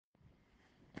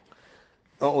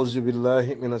أعوذ بالله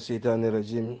من الشيطان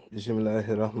الرجيم بسم الله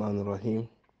الرحمن الرحيم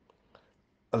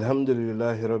الحمد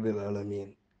لله رب العالمين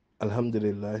الحمد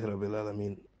لله رب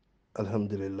العالمين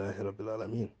الحمد لله رب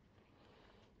العالمين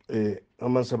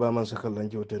aman saba man sakallan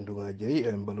jewten dunga jeyi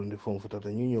en balundi fon futata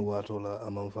ñiño watola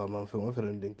aman faman fema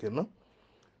ferendin kenna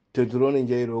tedroni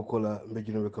jeyro kola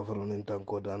mbejinoɓe kafaronin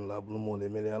tanko dan lablu mole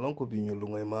mele alan ko biño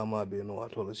lungoy mama be no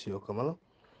watola siyo kamala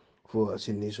fo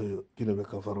asinni so jinoɓe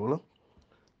kafarola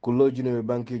kullo junuɓe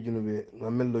banque junuɓe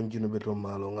gammellon junuɓe to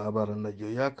maalo gabara najjo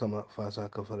yakama fasa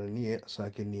kafara niye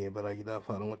sake niye baraji ɗa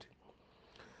farogote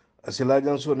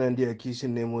asilajan sona ndi a kisi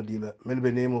nemo dila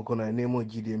melɓe nemo kono a nemo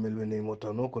jiidi e melɓe nemo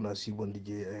tano kono a sibondi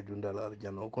jeeyi e dundal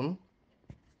arjana o kono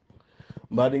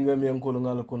mbaɗi gam yankolo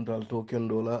ngala kontal to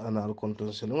kendola ana al konton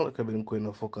sénégal kaɓen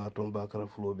koyna foka toon bakara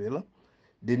fuloɓe la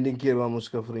dendinkeɓa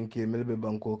muskafarinke melɓe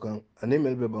banko kan ani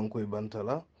melɓe banko e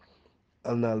bantala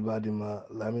alnal badima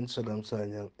Lamin Saddam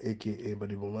Sanyang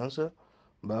𝒂𝒄𝒄𝒏𝒏𝒆𝒍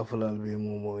bafalal be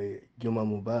momo e juma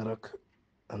mubarak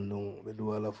andon ɓe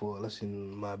duwala fo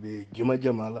alasin maɓe juma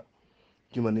jamala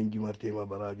juma nen jumartema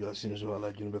barajo asin so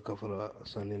ala junɓe kafara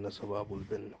sanina sababul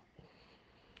benno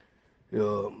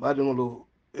yo mbaɗigolo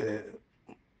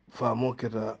famo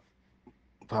keta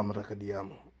famata kadi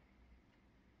yama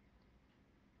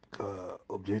ka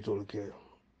objectol ke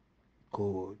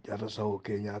ko jata sawo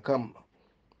keña kam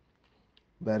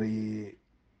bari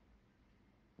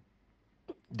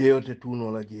deyote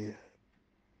tunola je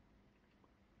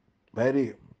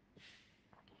bayri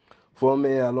fome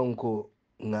ya lon ko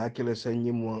ngakele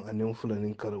sanyi mo anen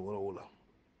fulanin kare wala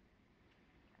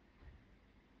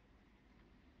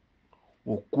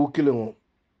wo kukile mo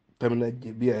tamina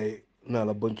biya na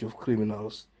la bunch of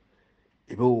criminals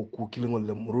ibe wo kukile mo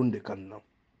le murunde kanna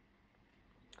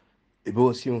ibe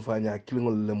wo simfanya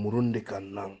kilingol le murunde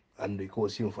kanna andi ko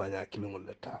simfanya kilingol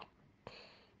le ta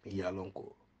ya lon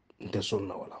ko nte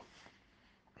sonna wala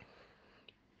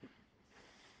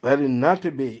bari nate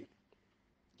be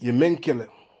ye menkele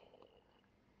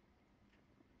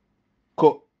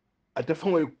ko ate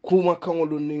fangoy kuma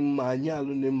kangolu ni ma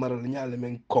ñaalu ni maral ñaale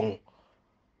men kong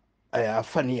aya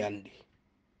fani andi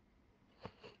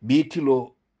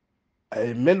bitilo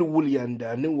ay mel wul yande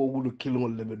ani wo wulu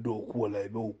kilngol lebe do kuwala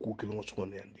be wo ku kilngol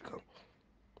sugone yandi kan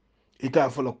ita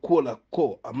fala kola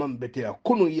ko amam bete ya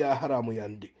kunu ya haramu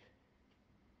yandi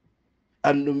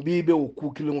andum bibe wo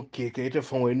ku kilngol keke ite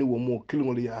fangoy ni wo mo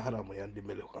kilngol ya haramu yandi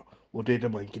mele kan woto ite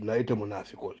mankina ite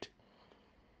munafiqolte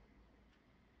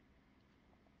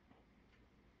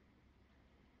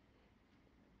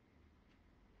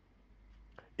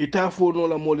ita fono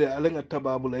la mole alenga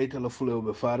tababu la ita la fulewo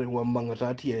be fare wambanga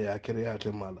tati ya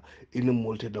kreate mala ini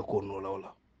molte da kono la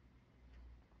wala.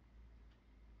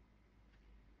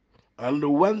 And the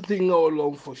one thing I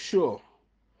know for sure,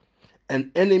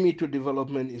 an enemy to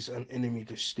development is an enemy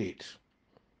to state.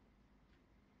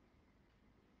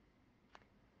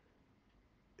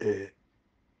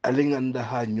 Alinganda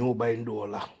ha nyoba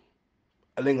indola,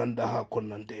 alinganda ha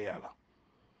konante yala.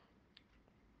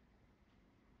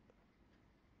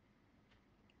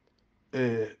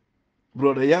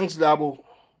 Brother Yanks Dabo,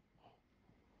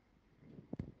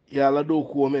 yala do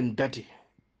kuomen dati.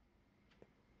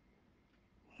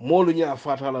 Molu nya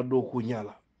fatala do ku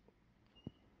nyala.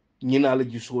 Nyina la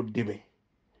jiso deme.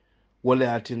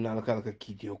 Wala atin na kalaka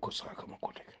kiti ko saka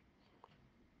makote.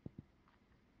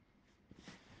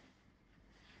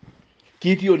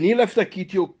 Kitio ni lafta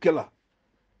kitio kela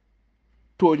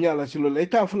to nyala silo la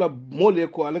ita fula mole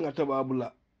ko alenga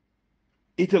tababula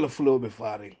ita la fula be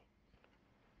faring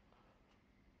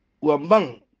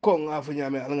wambang ko nga fa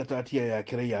nyame alenga tatiya ya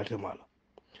kire ya temala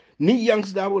ni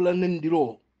yanks dabo la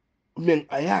nendiro men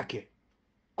ayake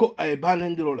ko ay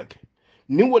banendiro lake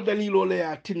ni wo dalilo le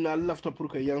ya tinna lafta pour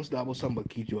que yanks dabo samba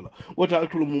kitio la wota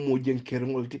altul mu mo jen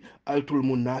kerngolti altul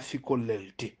mu nafiko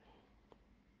lelti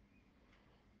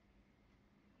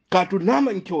katu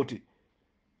naman kyoti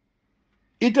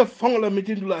ita fangla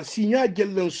mitindula sinya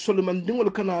jellen solman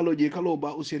dingol kanalo je kalo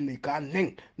ba usenni ka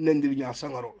neng nendir nya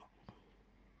sangaro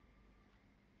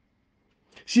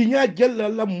sinya jella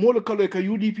la mol kalo ka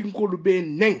UDP ko be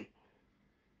neng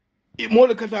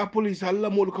mol kata police alla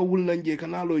mol ka wul nanje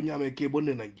kanalo nyame ke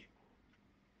bonne nanje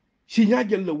sinya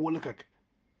jella wol kak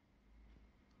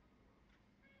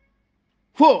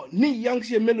fo ni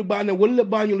yanksi melu bane wala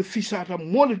bañul fisata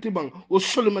mol tibang o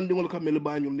solman dingol ka melu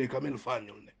bañul ne ka melu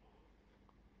fañul ne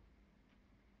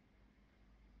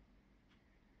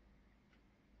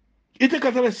ite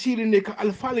katara siri ne ka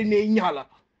alfali ne nyala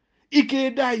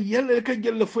ike da yelle ka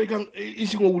jelle foy kan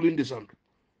isi ngo wulinde santu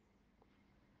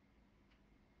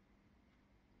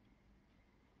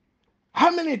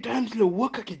how many times le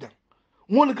waka kidan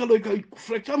mole kalo ka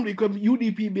for example ka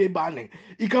UDP be banning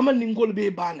ikama ningol be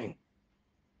banning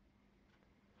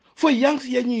fo yanks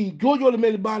yanyi jojo le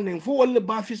mel banning fo wala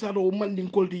ba fisa do man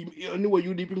ningol di ni wa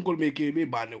UDP ngol me ke be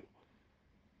banning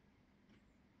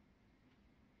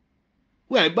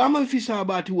way ba man fisa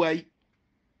ba ti way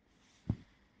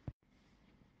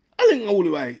alen ngawuli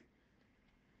way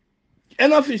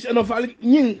enough is enough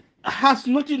ning has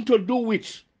nothing to do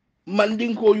with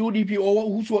Mandinko UDP or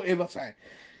whosoever side.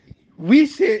 We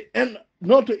say and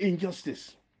not to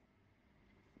injustice.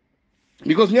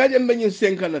 Because nyaje mbenye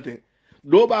senkanate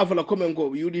do ba fa la komen ko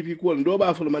UDP ko do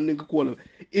ba fa la Mandinko ko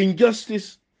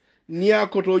injustice niya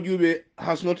koto jube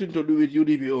has nothing to do with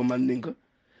UDP or Mandinko.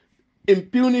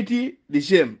 Impunity the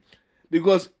same.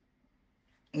 Because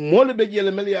mole be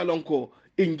jele meli alonko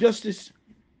injustice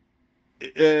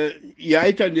ya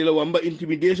itandila wamba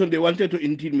intimidation they wanted to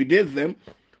intimidate them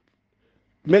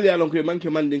meli alon ko manke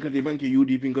mandin kati manke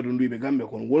UDP ngado nduibe gambe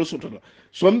kon wol sotola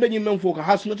so mbe men foka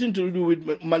has nothing to do with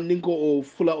mandinko or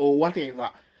fula or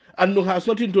whatever and no has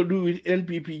nothing to do with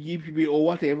NPP GPP or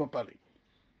whatever party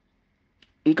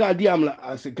nka diamla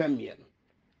as a Gambian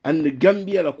and the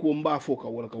Gambia la ko mba foka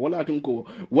wala tunko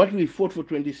what we fought for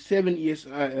 27 years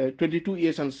 22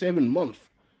 years and 7 months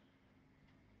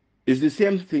is the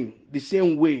same thing the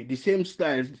same way the same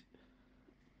styles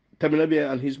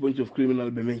Taminabia and his bunch of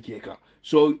criminal bemenkeka.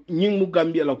 So nying mu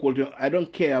Gambia la culture. I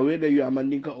don't care whether you are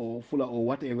Mandinka or Fula or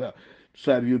whatever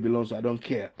tribe you belong to. I don't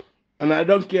care, and I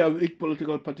don't care which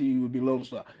political party you belong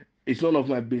to. It's none of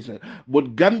my business.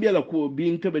 But Gambia la ko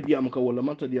being tebe diamka wala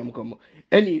mata diamka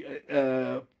any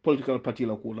political party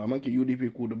la ko la manke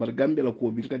UDP ko but Gambia la ko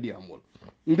binka diamol.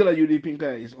 Intela UDP ka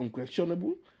is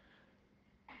unquestionable.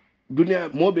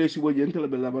 Dunia mo be si woje intela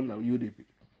be laban na UDP.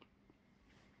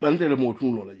 Bantele mo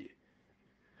tun lo la je.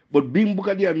 But being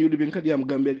bukadiam you living kadiam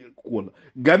Gambia kola.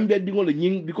 Gambia dingola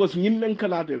nying because nyim men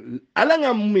kalate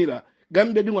alanga mira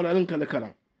Gambia dingola alang kala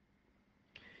kala.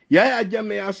 Ya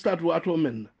ajame ya start wato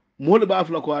men. Mole ba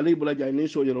afla ko ali bula jay ni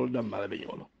so yoro dam mala be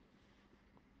nyolo.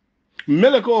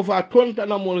 Mele ko fa tonta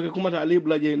na mole ko mata ali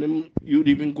bula jay ni you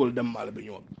living kol dam mala be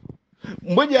nyolo.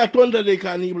 Mboja tonta de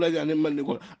kani bula jay ni man ni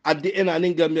ko at the end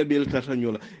aning Gambia be tata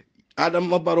nyola. Adam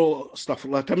Mabaro stuff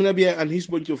la Taminabia and his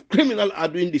bunch of criminals are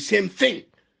doing the same thing.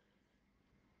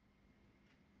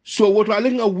 So what I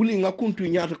think are willing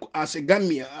to as a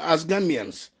Gambia, as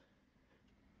Gambians,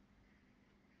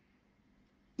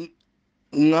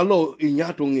 ngalo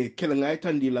inyato nge kela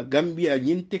ngaitandi la Gambia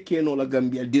nyinte keno la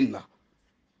Gambia dinna.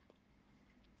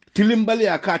 Tilimbali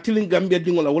aka tilin Gambia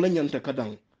dingo la wala nyanta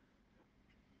kadang.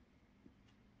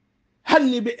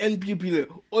 Hanni be NPP le,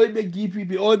 oibe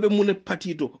GPP, oibe mune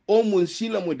patito, o mun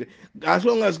sila mwede. As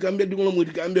long as Gambia dingo la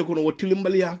mwede Gambia kono wa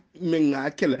tilimbali ya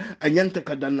menga kela anyanta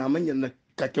kadana manyana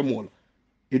kakemola.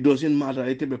 It doesn't matter.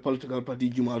 It be political party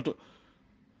jumalto.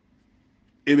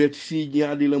 Ebe si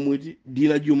nyaadi la muti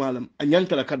dina jumalam a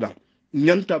nyanta la kadam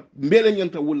nyanta mbele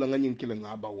nyanta wulla nga nyin kila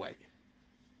nga ba way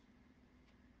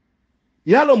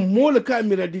yalo mole ka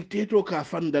mira dictator ka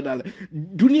fanda dala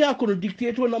dunia ko no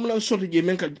dictator namna soto je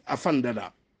men ka afanda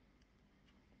da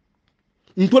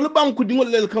ntole banku dingol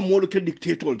lel ka mole ka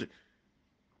dictator de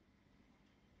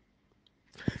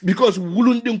because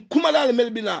wulun din kuma dal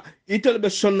melbina itel be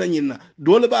sonna nyina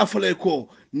dole ba fale ko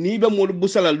ni be mole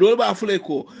busala dole ba fale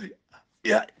ko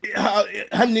ya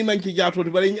hanni manki jaato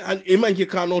bari e manki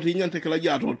kanoto nyanta kala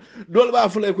jaato dol ba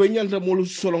fule ko nyanta molu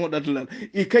solo datlal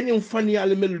e kanyum fani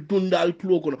al mel dundal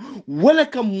tulo ko wala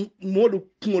kam modu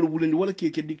ngol wulindi wala ke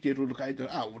dictator do kayta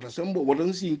wata sambo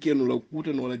wata sin kenu la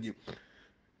kuta no la jib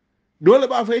dole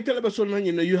ba fay tele be solo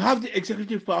nyina you have the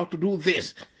executive power to do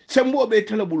this sembo be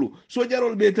tele bulu so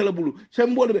jarol be tele bulu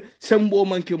sembo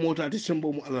manke motati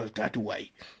sembo mu alal tati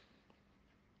way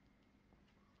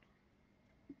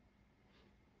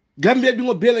Gambia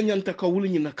bingo bela nyanta ka wuli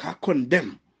nyina ka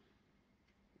condemn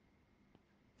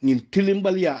nyin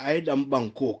tilimbal ya aidam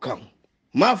banko kan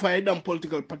ma fa aidam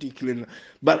political party killing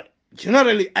but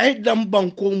generally aidam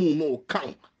banko mu mo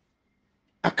kan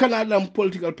akana adam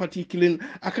political party killing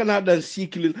akana adam si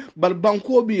killing but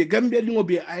banko bi Gambia bingo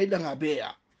bi aidam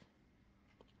abeya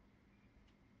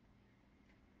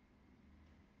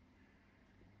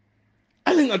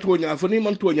alin atonya fa ni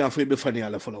man tonya fa be fani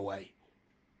ala fa way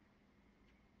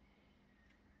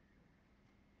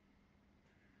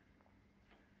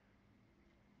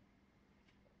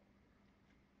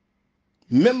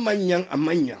même manyang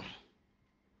amanyang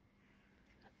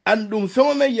andum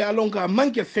fengo me yalon ka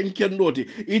manke fenkendoti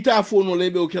ita fono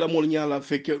lebe o kala mol nyala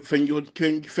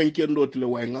fenkendoti le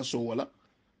way ngaso wala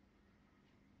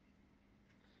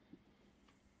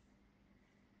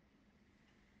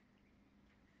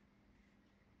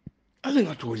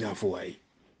alinga tonya fo way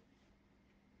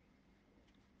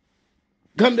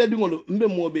Gambia dingolo mbe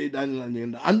mobe danila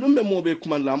nyenda and mbe mobe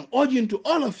kumanda I'm urging to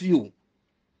all of you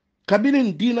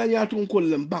kabilin dina nyatun ko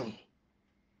lembang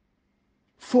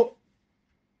fo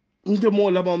nte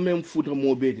mo laba mem futa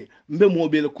mobe de mbe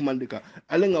mobe le kumandika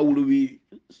alinga wuluwi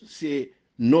say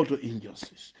no to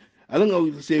injustice alinga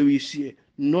will say we see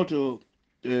no to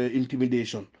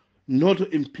intimidation no to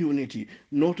impunity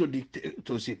no to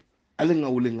dictatorship alinga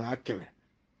wulinga akele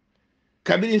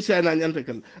kabilin sa na nyanta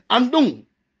kal andung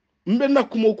mbe na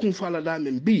kumo kun fala da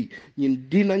men bi nyin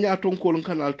dina nyaton ko lon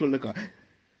kanal to leka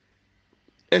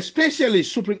especially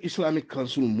Supreme Islamic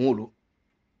Council molo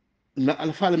na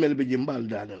alfala mel be jimbal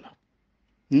danala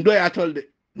ndo ya tolde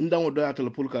ndango do ya tol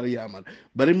pour kar yamal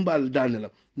bari mbal danala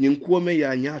nyin ko me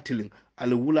ya nyatilin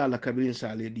al wulala kabirin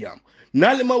sale diam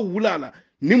nalima wulala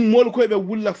nim mol ko be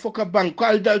wulla foka bank ko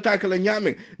al dal takala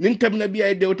nyame nin tabna bi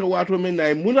ay dewta wato men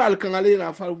nay munal kan ale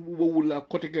na fa bo wulla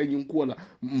kote kay nyin ko la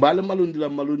mbal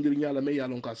malundir nyala me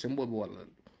yalon ka sembo be wala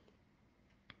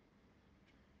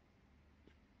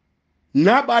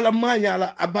na bala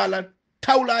manyala abala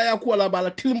tawla ya kuwala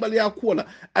bala tilimbal ya kuwala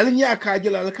al nya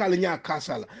kajila al kala nya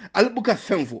kasala al buka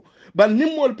fenfo bal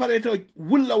nimmol pareto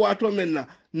wulla wato menna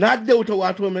na dewta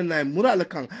wato menna mural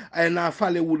kan ay na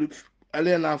fale wul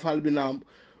ale na fal bina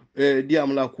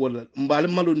diam la kuwala mbal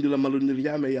malundir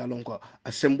yame ya lon ko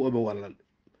asembo be wala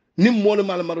nimmol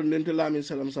mal maron nente Lamin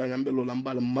salam sa nyambe lo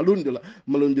mbal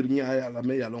malundir nya ya la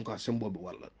me ya lon ko asembo be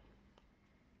wala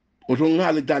oto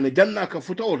ngal dane janna ka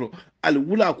futa oto al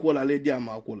wula ko la le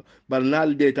diama ko bal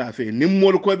nal data fe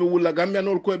nimmol ko be wula gambia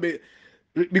nol ko be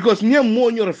because nyem mo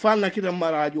nyor fanna kita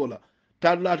marajo la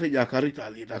tadlata jakarita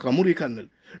ali ta kamuri kanel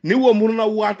ni wo murna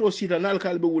wato sita nal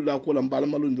kalbe wula ko la mbal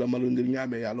malundir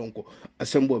nyame ya lonko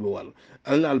asembo be wal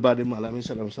al nal bade Lamin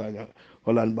salam sanya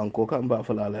holan banko kan ba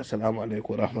fala assalamu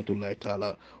alaikum rahmatullahi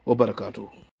taala wa barakatuh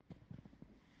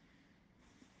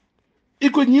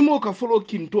iko nyimo ka folo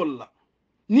kintolla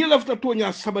ni lafta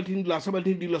tonya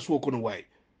sabatindi la so kono way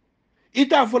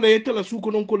ita fola yetala su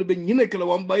kono ko be nyine kala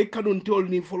wamba e kadon tol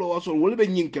ni folo waso wala be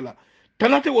nyinkela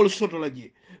tanate wol soto la je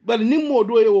bal ni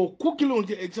modo e o kukilon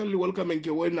te exactly wal kamen ke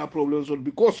wayna problem so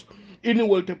because ini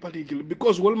wol te particular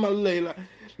because wol mal layla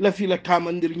la fi la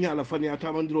tamandir nyala fani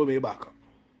tamandiro be baka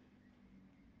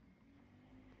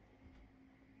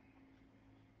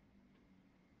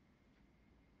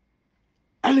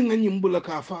ali nga nyimbula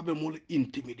ka fa be mol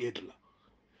intimidate la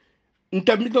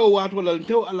ntamito wato la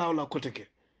ntew ala la koteke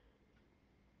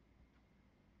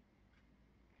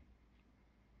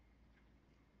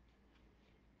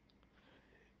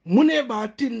mune ba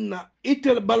tinna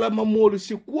itel bala mamolu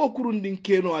si kuwa kurundin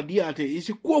keno adiyate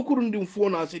isi kuwa kurundin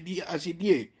fona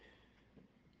asidie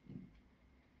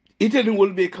itel ni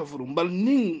wolbe kafuru mbal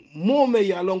ning mome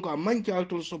ya lonka manki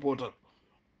alton supporter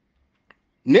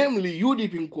namely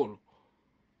UDP nkolo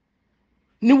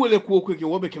ni wole kuwa kweke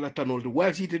wabe kela tanolde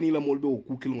wasi ite ni la molbe o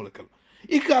kukil ngole kala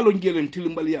ikalo ngelen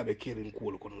tilimbal yabe keren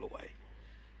kuwa kono lo waye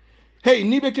hey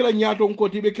ni be kela nyato nko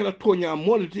ti be kela tonya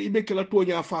molti ibe kela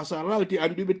tonya fasa ralti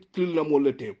andi be tilna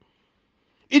molle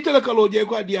itala kalo je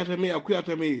ko adiyata me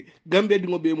akuyata me gambe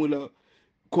dingo be mula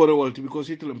kore walti because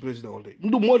itala president walti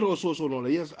ndu moto so no la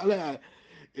yes ala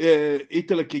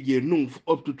itala ke je nung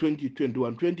up to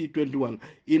 2021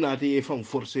 ina te e fam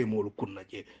forcé mo kunna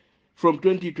je from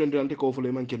 2021 te ko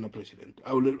fole man kenna president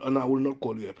I will not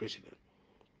call you a president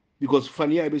because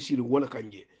fania be sir wala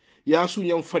kanje ya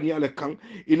sunyam fania le kan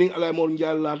inin ala mo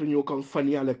njal lata nyo kan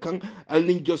fania le kan al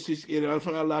nin justice area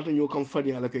fana lata nyo kan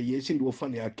fania le kan yesin do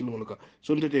fania kilon ka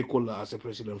so tete kolla as a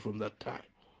president from that time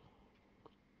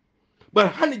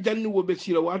but hani janni wo be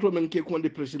sira wato men ke ko de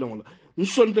president wala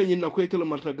nsonta nyina ko etela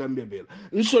marta gambia bela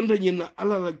nsonta nyina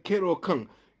ala la kero kan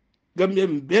gambia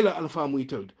bela alfa mu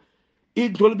italde i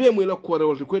dolbe mu la kore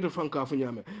wolti ko de fanka fu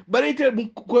nyame bare te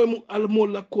ko mu al mo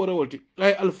la kore wolti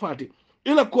ay alfati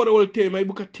ila kore wol tema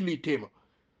ibuka tili tema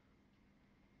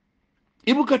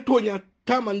ibuka tonya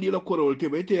tamandi la kore wol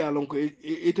tema ite ya lon ko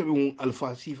ite be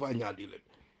alfa sifa nyaadi le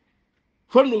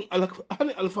fandu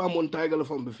hani alfa mon tayga la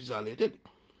fambe fisale te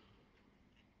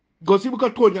gosi ibuka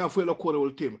tonya fu la kore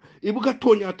wol tema ibuka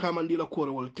tonya tamandi la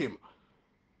kore wol tema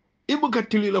ibuka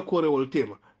tili la kore wol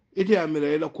tema ite ya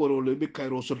mira la kore wol be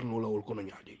kayro soto la wol kono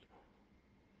nyaadi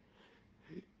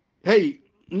hey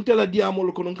ntela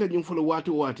diamol kono kan nyum fu la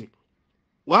wati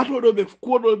wato do be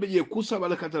ko do be je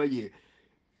kusabala katara je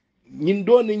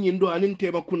nyindo ni nyindo anin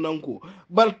tema kundanko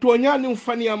bar tonya nin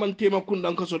fani aman tema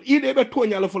kundanko so ide be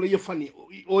tonya la folo ye fani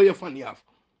o ye fani af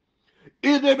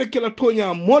ide be kala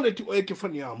tonya moleti o ye ke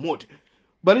fani a moti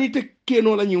bari te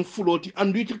keno la nyin fuloti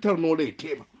andu te tarno le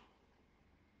tema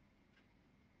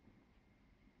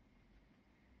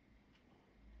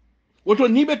woto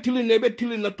ni be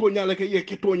tilin na tonya la ke ye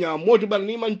ke tonya moti ban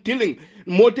ni man tilin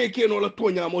mote ke no la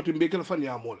tonya moti be kala fan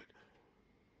ya mole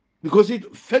because it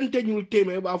fente nyul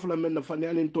tema ba fula men na fan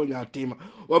ya len tonya tema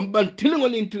o ban tilin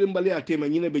on tilin bali ya tema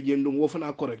nyine be jendum wo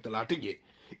fana correct la tije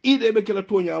ide be kala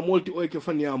tonya molti o ke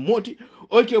fan ya moti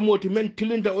o ke moti men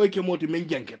tilinta o ke moti men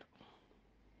janket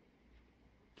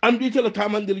am di tela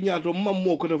tamandir nyaato mam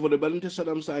mo ko defo de balante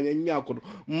Saddam Sanyang nyaako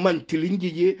man tilin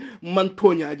jije man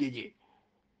tonya jije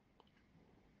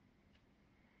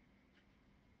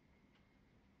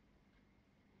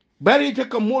bari te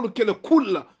kam molu kele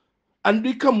kulla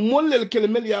andi kam mollel kele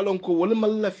mel yalon ko wala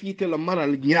malla fiite la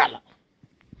maral nyaala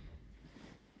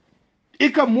e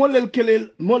kam mollel kele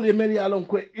molle mel yalon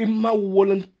ko imma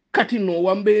wolan katino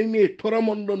wambe me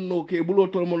toramon don no ke bulo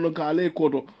toramon no ka le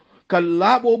koto kal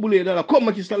labo bule dala ko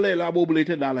maki salle labo bule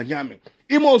te dala nyame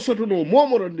imo soto no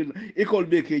momorondin ikol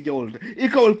be ke jawolde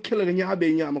ikol kele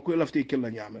nyaabe nyaama ko lafti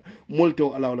kele nyame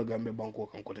molto ala wala gambe banko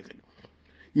kan ko te kadi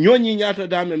nyoni nyaata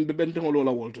damen be benten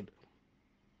wala woltude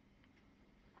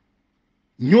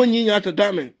ñooñi ñaata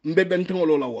damen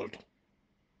mbebentengolo la wolto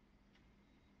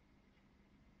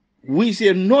we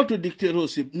say no to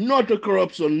dictatorship, no to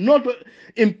corruption, no to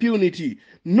impunity,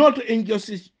 no to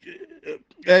injustice,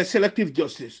 selective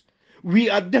justice. We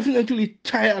are definitely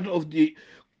tired of the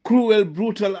cruel,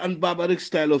 brutal, and barbaric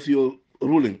style of your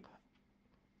ruling.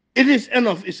 It is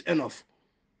enough, it's enough.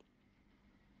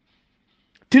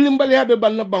 Tilimbali habe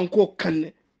banna banko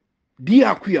kanne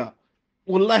dia kuya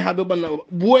wallahi habe banna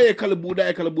boye kala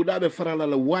buda be farala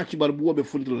la wachi bar buwo be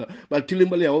fundula bal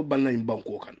tilimbali habe banna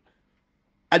banko kan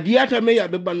adiyata me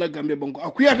yabe banna gambe banko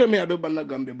akuyata me yabe banna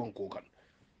gambe banko kan